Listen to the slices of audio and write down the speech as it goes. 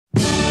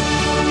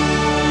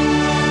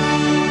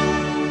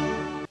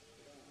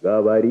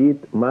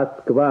Говорит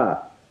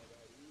Москва.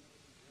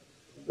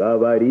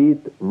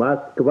 Говорит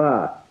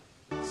Москва.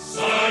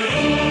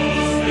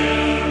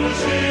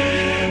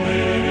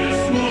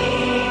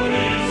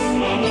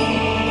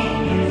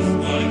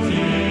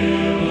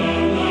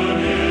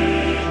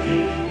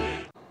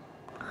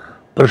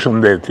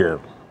 Përshëndetje.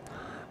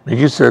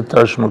 Megjithëse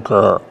tashmë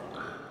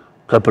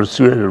ka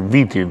përsëri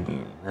vitin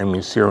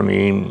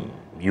emisioni im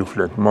ju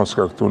flet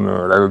Moska këtu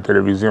në radio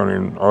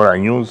televizionin Ora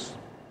News.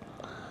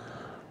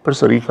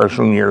 Përsëri ka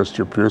shumë njerëz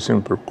që pyesin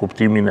për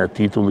kuptimin e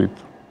titullit,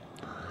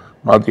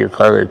 madje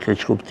ka dhe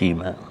keq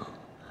kuptime,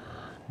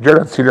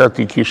 gjëra të cilat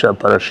I kisha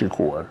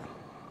parashikuar.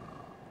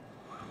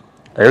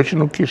 Ajo që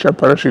nuk kisha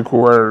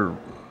parashikuar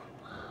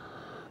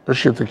është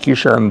që të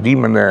kisha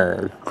ndihmën e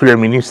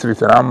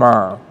kryeministrit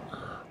Rama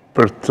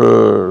për të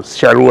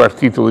sqaruar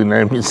titullin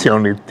e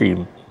emisionit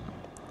tim.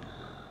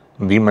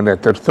 Ndihmën e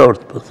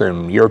tërthort, po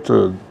them, jo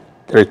të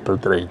drejt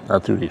për drejt,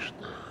 natyrisht.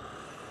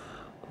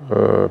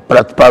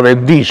 Pra të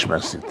pavendishme,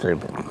 si të them.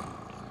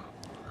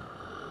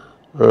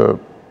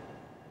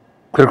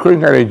 Kërkoj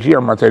nga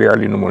regjia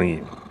materiali numër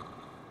 1.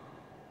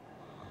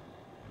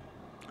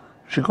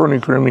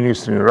 Shikoni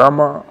kryeministrin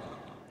Rama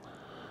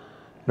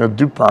në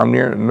dy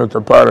pamje, në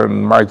të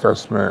parën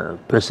majtas me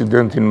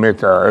presidentin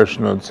Meta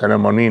është në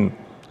ceremonin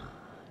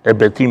e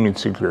betimit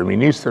si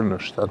kryeministër në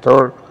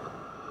shtator,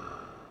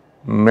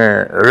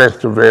 me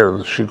rreth të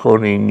verdh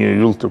shikoni një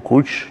yll të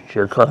kuq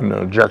që ka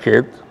në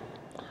xhaket,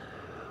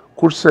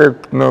 kurse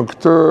në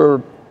këtë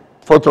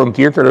foton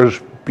tjetër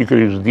është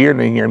pikërisht dje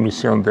në një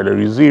emision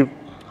televiziv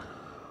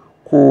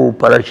ku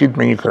paraqit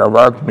me një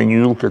kravat me një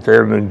yll këtë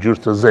herë në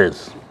ngjyrë të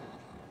zezë.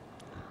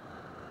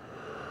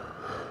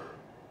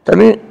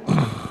 Tani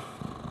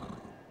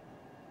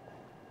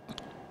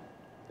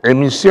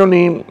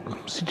Emisioni,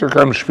 si që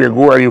kam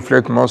shpjeguar ju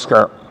flet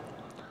Moska,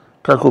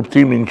 ka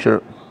kuptimin që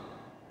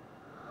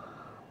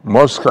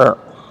Moska,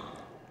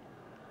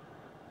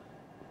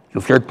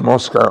 ju flet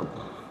Moska,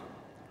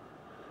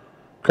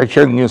 ka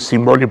qenë një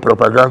simbol I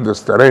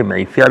propagandës të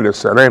reme, I fjalës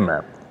së reme,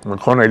 në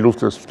kohën e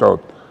luftës së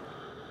ftohtë,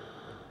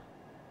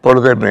 por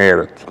dhe më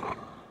herët.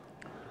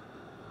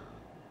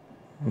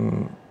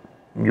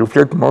 Ju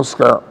flet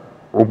Moska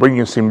u bë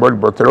një simbol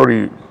botëror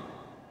I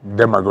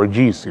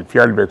demagogjisë, I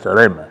fjalëve të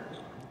reme.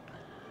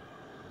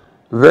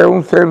 Dhe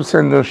unë them se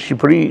në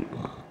Shqipëri,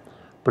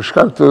 për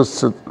shkak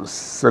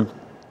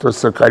të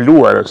së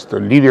kaluarës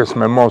të lidhjes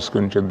me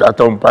Moskën që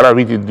daton para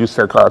vitit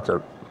 44,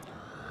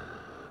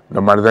 në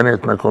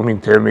marrëdhëniet me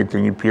Kominternit të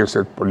një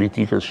pjesë të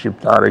politikës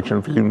shqiptare që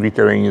në fillim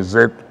viteve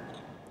 20,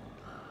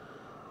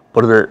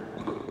 por dhe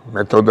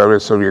metodave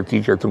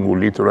sovjetike të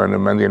ngulitura në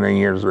mendjen e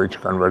njerëzve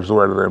që kanë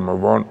vazhduar dhe më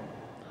vonë.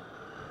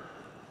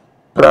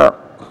 Pra,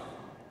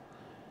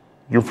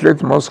 ju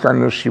flet Moska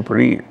në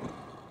Shqipëri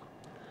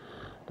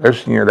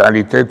është një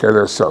realitet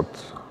edhe sot.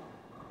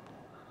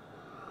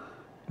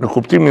 Në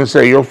kuptimin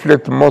se jo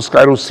flet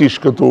Moska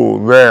rusisht këtu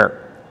dhe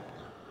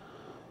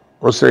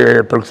ose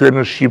e përkthyer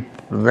në Shqip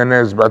dhe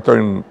ne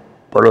zbatojmë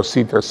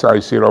porositë e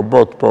saj si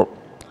robot, po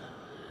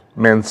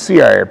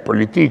mendësia e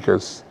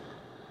politikës,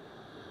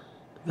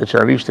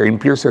 veçanërisht e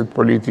impjeset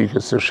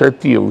politikës, është e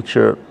tillë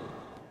që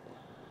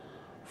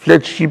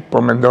flet Shqip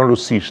po mendon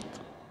rusisht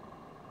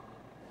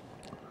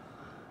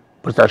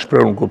për ta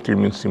shprehur në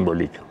kuptimin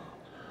simbolik.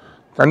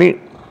 Tani,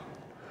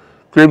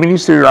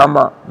 kryeministri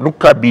Rama nuk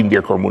ka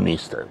bindje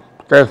komuniste.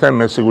 Këtë e them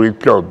me siguri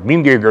plot.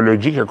 Bindje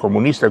ideologjike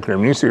komuniste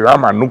kryeministri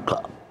Rama nuk ka.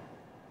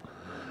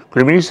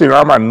 Kryeministri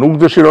Rama nuk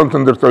dëshiron të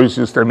ndërtojë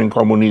sistemin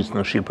komunist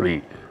në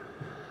Shqipëri,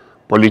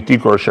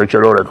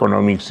 politiko-shoqëror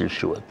ekonomik si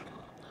quhet.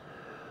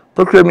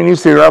 Por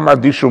kryeministri Rama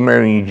di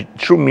shumë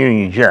mirë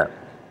një gjë.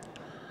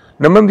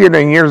 Në mendjen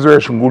e njerëzve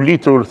është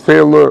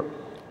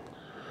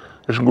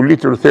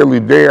ngullitur thellë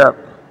ideja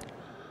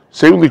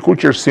se ylli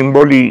kuq është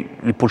simboli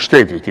I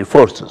pushtetit, I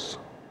forcës,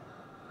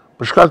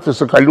 për shkak të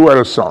së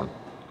kaluarës son.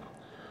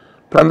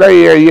 Prandaj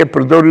ai e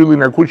përdor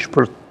yllin e kuq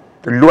për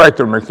të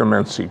luajtur me këtë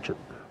mendësi që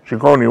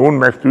shikoni, unë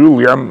me këtë yll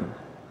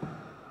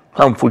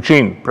kam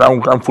fuqin, pra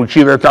unë kam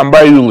fuqi dhe ta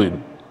mbaj yllin.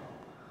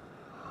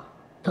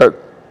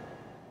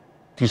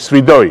 Ti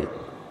sfidoj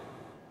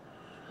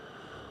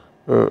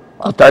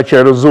ata që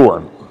e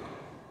rrëzuan.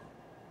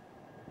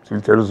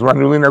 Cilët e rrëzuan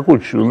yllin e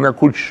kuq, yllin e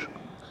kuq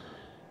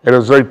e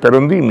rrëzoi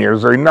Perëndimi, e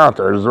rrëzoi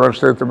NATO, e rrëzuan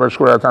Shtetet e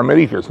Bashkuara të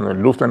Amerikës në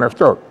luftën e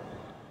ftohtë.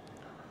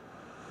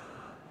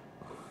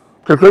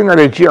 Kërkoj nga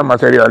regjia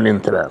materialin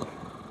 3.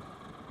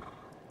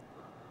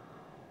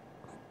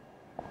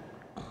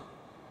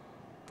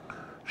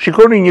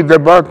 Shikoni një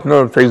debat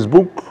në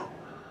Facebook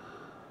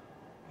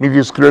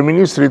midis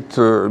kryeministrit,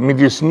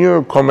 midis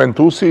një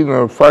komentuesi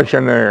në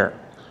faqen e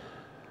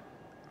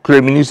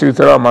kryeministrit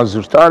Rama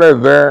zyrtare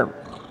dhe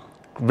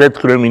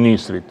vetë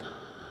kryeministrit.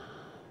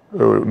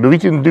 Në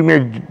vitin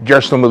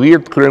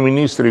 2016,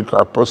 kryeministri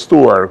ka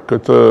postuar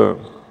këtë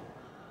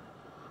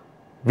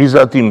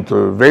vizatim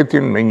të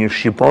vetin me një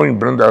shqiponjë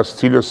brenda as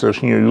cilës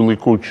është një yll I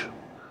kuq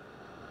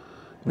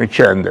në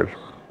qendër.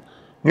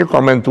 Një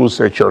komentues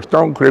e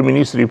qorton,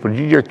 kryeministri I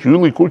përgjigjet që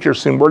ylli I kuq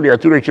është simboli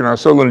atyre që na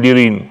sollën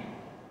lirinë.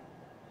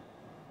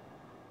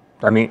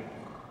 Tani,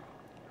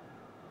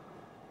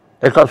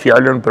 e ka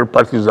fjalën për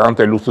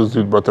partizanët e luftës së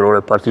dytë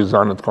botërore,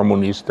 partizanët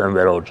komunistë të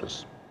Enver Hoxhës.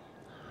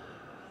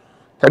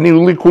 Tani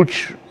ylli kuq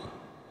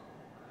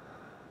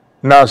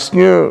në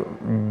asnjë,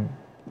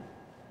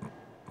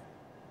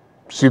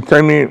 si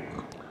themi,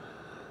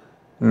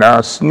 në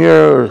asnjë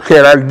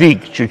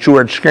heraldik që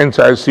quhet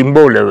shkenca e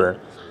simboleve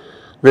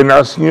dhe në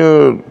asnjë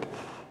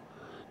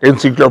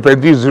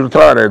enciklopedi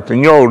zyrtare të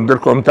njohur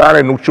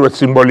ndërkombëtare nuk quhet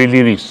simbol i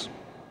lirisë.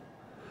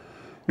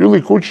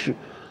 Ylli kuq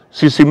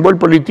si simbol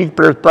politik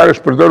parë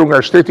është përdorur nga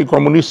shteti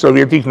komunist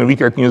sovjetik në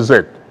vitet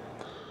 20.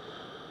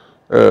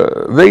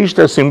 Dhe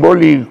ishte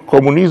simboli i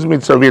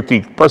komunizmit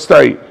sovjetik.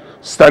 Pastaj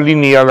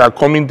Stalinia dha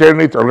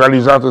Kominternit,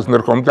 organizatës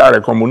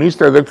ndërkombëtare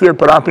komuniste, dhe ky e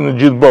përhapi në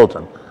gjithë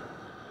botën.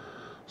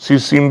 Si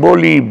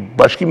simboli i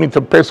bashkimit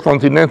të 5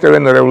 kontinenteve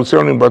në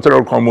revolucionin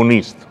botëror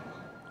komunist.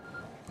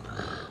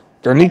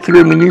 Tani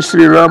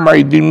kryeministri Rama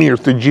i di mirë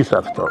të gjitha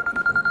këto.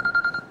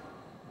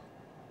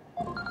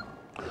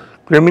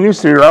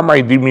 Kryeministri Rama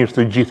i di mirë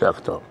të gjitha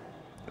këto.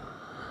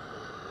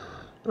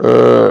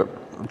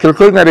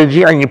 Kërkoi nga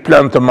regjia një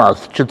plan të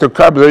madh që të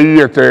kapë dhe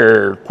yjet e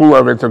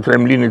kullave të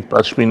Kremlinit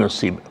pas shpinës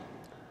sime.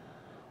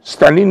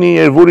 Stalini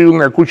e vuri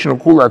yllin e kuq në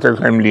kullat e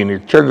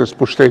Kremlinit, qendrës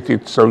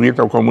pushtetit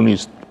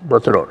sovjeto-komunist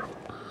botëror.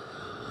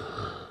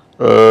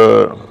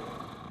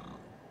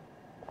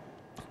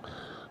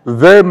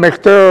 Dhe me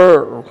këtë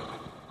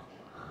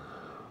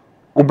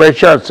u bë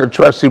qartë se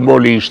çfarë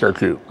simboli ishte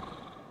ky.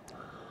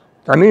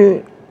 Tani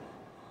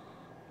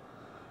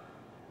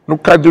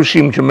nuk ka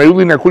dyshim që me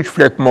yllin e kuq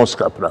flet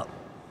Moska, pra.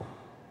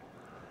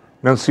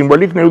 Në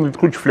simbolik në yllit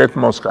kuq flet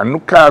Moska,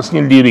 nuk ka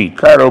asnjë liri,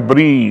 ka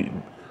robëri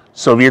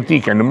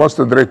sovjetike, në mos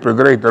të drejt për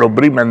drejt,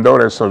 robëri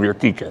mendore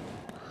sovjetike.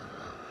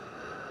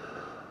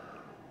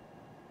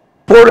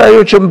 Por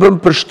ajo që më bën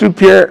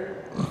përshtypje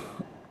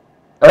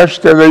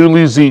është edhe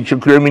ylli zi që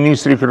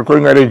kryeministri kërkoi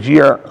nga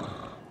regjia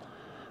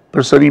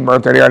përsëri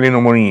materiali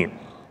numër 1.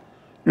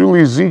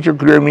 Ylli zi që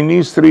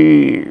kryeministri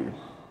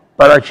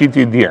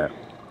paraqiti dje.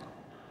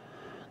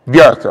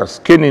 Djathtas,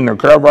 keni në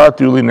kravat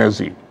yllin e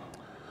zi.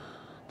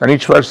 Tani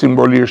çfarë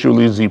simboli është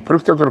ylli i zi? Për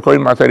këtë kërkoi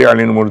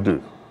materiali numër 2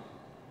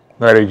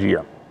 nga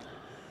regjia.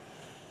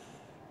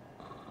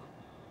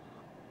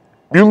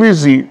 Ylli i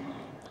zi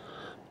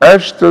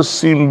është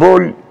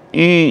simbol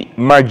i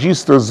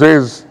magjisë të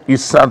zezë i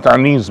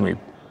satanizmit.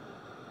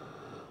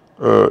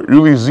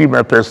 Ylli i zi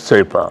me 5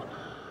 cepa.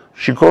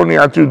 Shikoni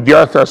aty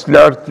djathtas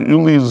lart,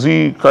 ylli i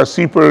zi ka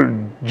sipër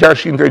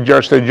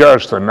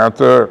 666 në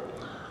atë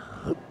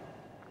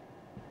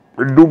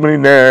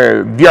numrin e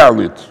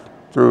djallit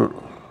të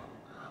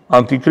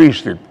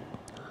Antikrishtit.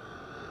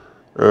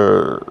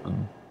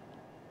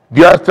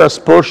 Djathtas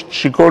poshtë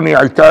shikoni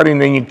altarin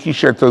e një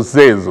kishe të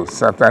zezës,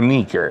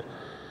 satanike.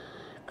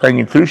 Ka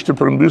një kryq të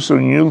përmbysur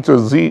një yll të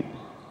zi.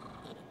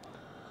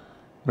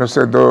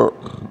 Nëse do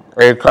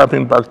e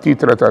kapim pak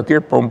titrat atje,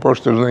 po më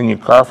poshtë është dhe një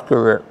kafkë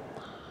dhe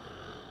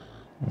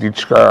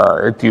diçka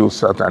e tillë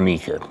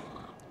satanike.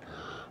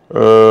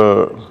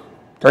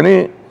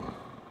 Tani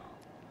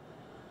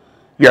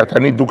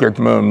duket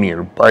më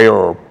mirë, pa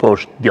jo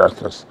poshtë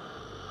djathtas.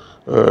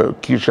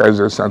 Kisha e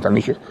zezë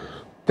satanike.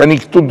 Tani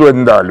këtu duhet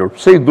ndalur.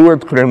 Pse i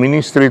duhet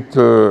kryeministrit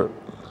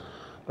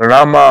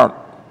Rama?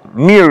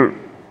 Mirë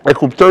e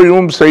kuptoj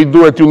unë se i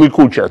duhet ylli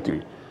kuq atij.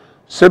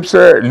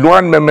 Sepse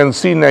luan me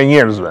mendsinë e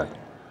njerëzve.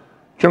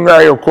 Që nga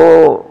ajo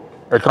kohë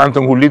e kanë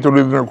të ngulitur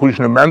ylli kuq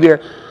në mendje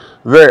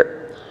dhe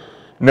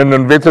në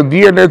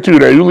vetëdijen e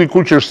tyre ylli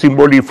kuq është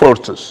simboli i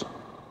forcës.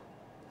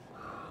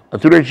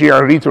 Atyre që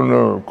janë rritur në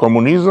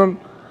komunizëm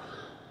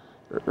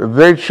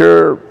dhe që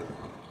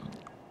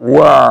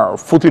ua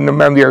futin në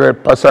mendje dhe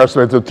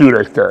pasardhësve të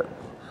tyre këtë.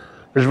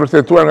 Është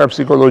vërtetuar nga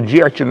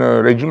psikologjia që në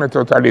regjime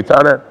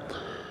totalitare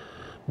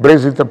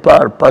brezit të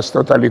parë pas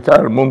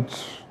totalitar mund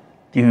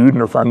t'i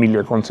hyrë në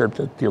familje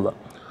koncepte të tilla.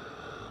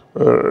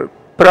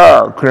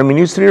 Pra,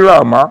 kryeministri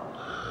Rama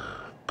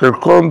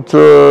kërkon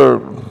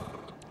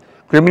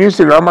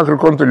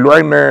të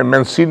luajë me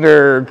mendsinë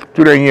e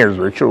këtyre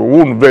njerëzve, që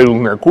unë vej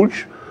yllin e kuq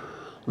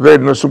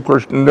dhe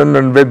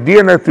në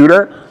vetdijen e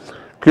tyre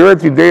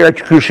krijohet ideja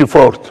që ky është i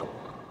fortë.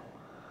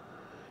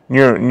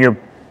 Një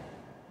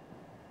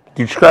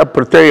diçka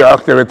përtej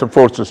akteve të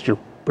forcës që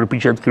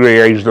përpiqet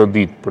kryeja ai çdo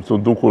ditë për të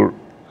dukur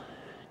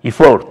i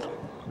fortë.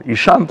 I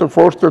shan të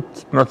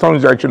fortët në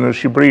thonjza që në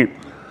Shqipëri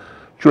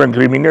quhen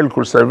kriminal,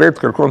 kurse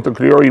vetë kërkon të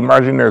krijojë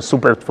imazhin e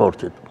super të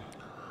fortit.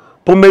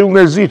 Po me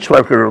yllin e zi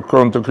çfarë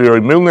kërkon të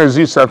krijojë? Me yllin e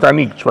zi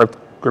satanik çfarë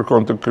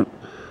kërkon të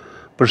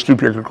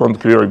përshtypje kërkon të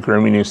krijojë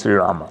kryeministri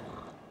Rama?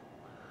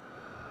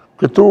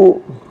 Këtu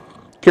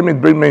kemi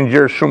të bëjmë me një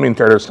gjë shumë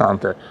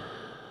interesante.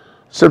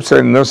 Sepse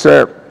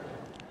nëse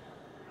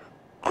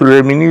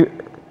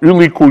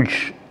ylli kuq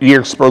i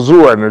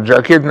ekspozuar në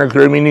xhaketën e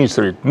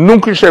kryeministrit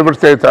nuk është e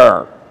vërteta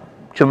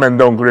që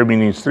mendon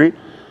kryeministri,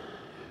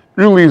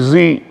 ylli i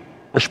zi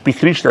është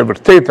pikërisht e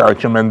vërteta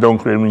që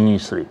mendon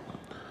kryeministri.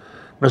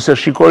 Nëse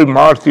shikojmë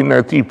artin e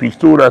tij,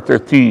 pikturat e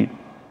tij,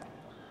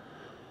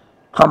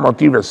 ka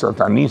motive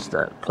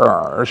sataniste,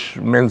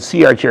 është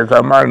mendësia që e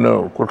ka marrë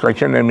kur ka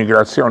qenë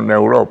emigracion në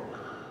Europë.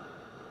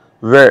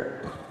 Dhe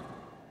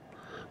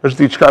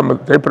është diçka më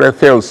tepër e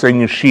thellë se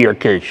një shi e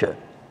keqe.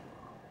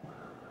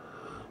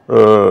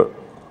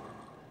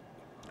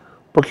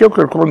 Po kjo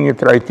kërkon një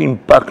trajtim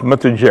pak më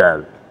të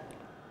gjerë.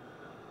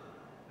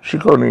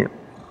 Shikoni,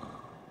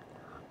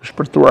 është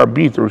për t'u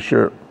arbitur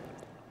që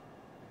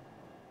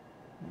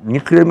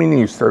një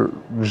kryeministër,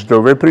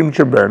 çdo veprim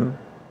që bën,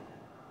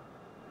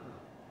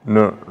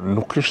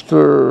 nuk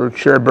është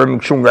që e bën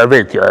kështu nga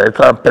vetja, e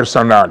ka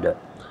personale.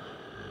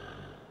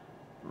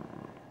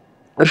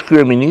 Është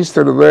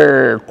kryeministër dhe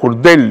kur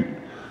del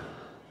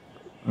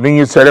në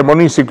një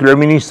ceremoni si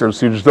kryeministër,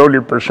 siç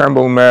doli për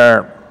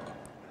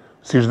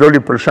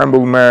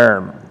shembull me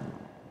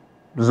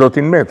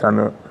zotin Meta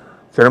në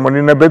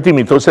ceremoninë e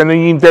betimit ose në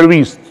një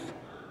intervistë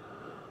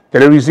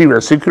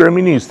televizive si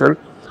kryeministër,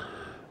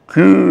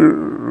 ky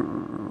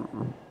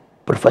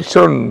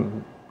përfaqëson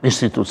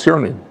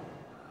institucionin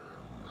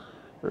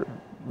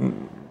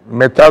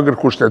me tagër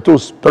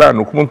kushtetues, pra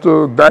nuk mund të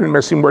dalë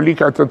me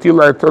simbolika të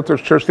tilla e thotë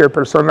është çështje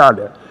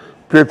personale.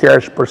 Pyetja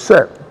është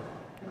pse.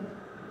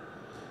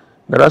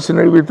 Në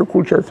rastin e yllit të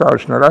kuq e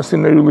thash, në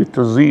rastin e yllit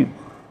të zi,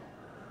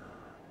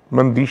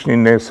 më ndiqni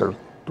nesër,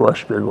 t'ua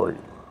shpjegoj.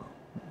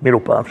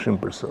 Mirupafshim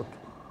për sot.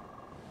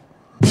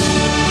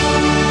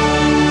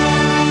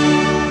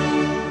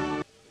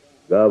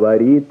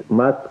 Говорит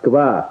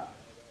Москва.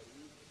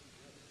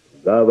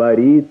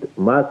 Говорит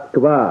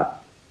Москва.